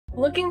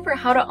Looking for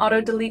how to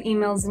auto-delete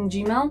emails in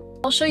Gmail?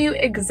 I'll show you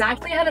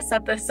exactly how to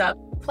set this up,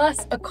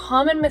 plus a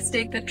common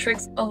mistake that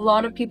tricks a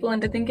lot of people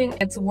into thinking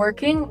it's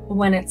working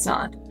when it's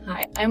not.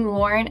 Hi, I'm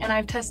Lauren, and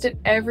I've tested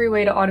every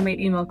way to automate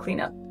email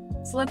cleanup.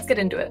 So let's get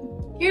into it.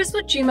 Here's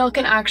what Gmail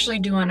can actually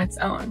do on its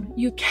own.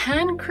 You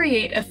can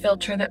create a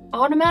filter that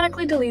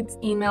automatically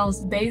deletes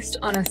emails based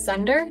on a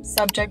sender,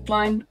 subject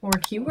line, or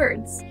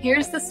keywords.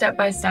 Here's the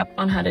step-by-step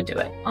on how to do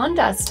it. On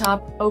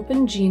desktop,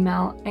 open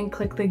Gmail and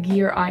click the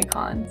gear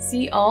icon.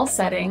 See all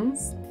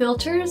settings,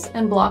 filters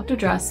and blocked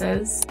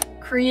addresses,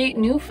 create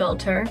new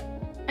filter,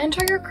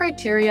 enter your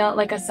criteria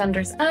like a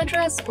sender's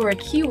address or a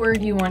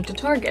keyword you want to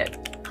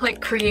target.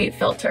 Click create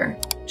filter.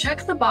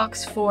 Check the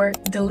box for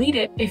delete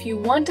it if you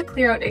want to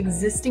clear out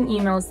existing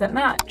emails that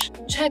match.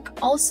 Check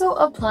also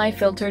apply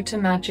filter to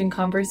matching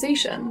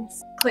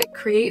conversations. Click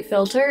create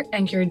filter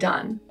and you're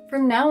done.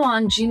 From now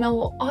on, Gmail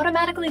will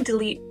automatically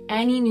delete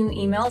any new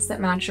emails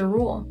that match your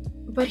rule.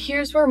 But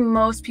here's where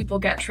most people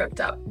get tripped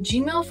up.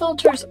 Gmail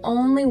filters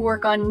only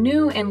work on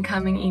new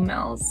incoming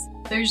emails.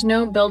 There's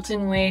no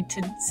built-in way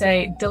to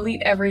say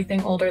delete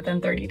everything older than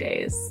 30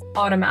 days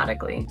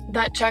automatically.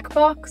 That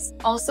checkbox,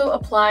 also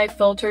apply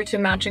filter to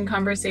matching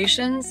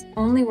conversations,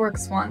 only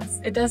works once.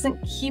 It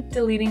doesn't keep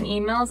deleting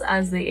emails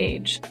as they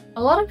age.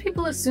 A lot of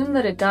people assume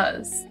that it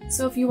does.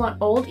 So if you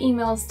want old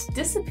emails to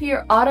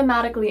disappear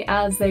automatically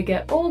as they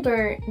get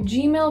older,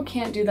 Gmail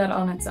can't do that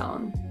on its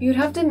own. You'd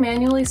have to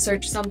manually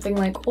search something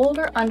like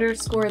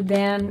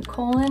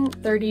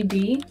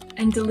older_than:30D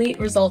and delete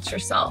results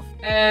yourself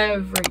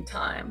every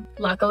time.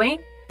 Luckily,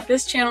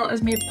 this channel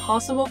is made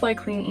possible by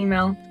Clean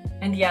Email,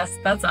 and yes,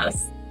 that's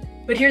us.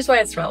 But here's why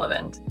it's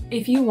relevant.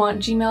 If you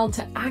want Gmail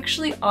to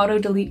actually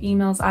auto-delete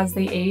emails as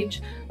they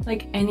age,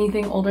 like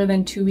anything older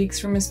than 2 weeks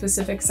from a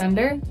specific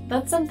sender,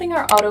 that's something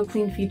our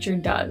auto-clean feature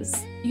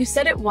does. You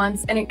set it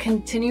once and it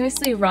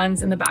continuously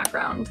runs in the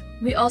background.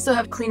 We also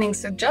have cleaning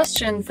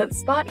suggestions that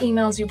spot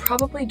emails you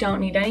probably don't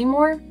need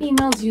anymore,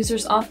 emails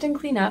users often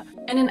clean up,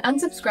 and an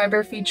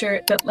unsubscriber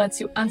feature that lets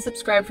you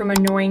unsubscribe from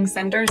annoying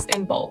senders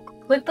in bulk.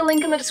 Click the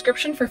link in the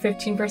description for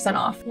 15%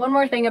 off. One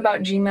more thing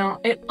about Gmail,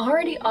 it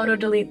already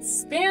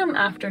auto-deletes spam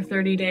after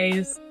 30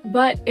 days.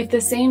 But if the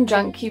same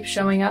junk keeps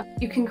showing up,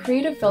 you can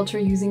create a filter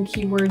using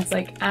keywords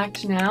like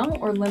act now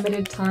or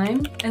limited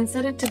time and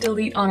set it to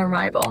delete on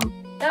arrival.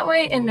 That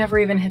way it never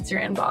even hits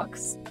your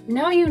inbox.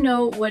 Now you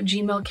know what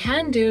Gmail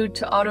can do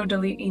to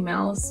auto-delete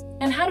emails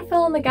and how to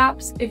fill in the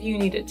gaps if you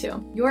needed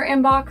to. Your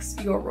inbox,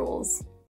 your rules.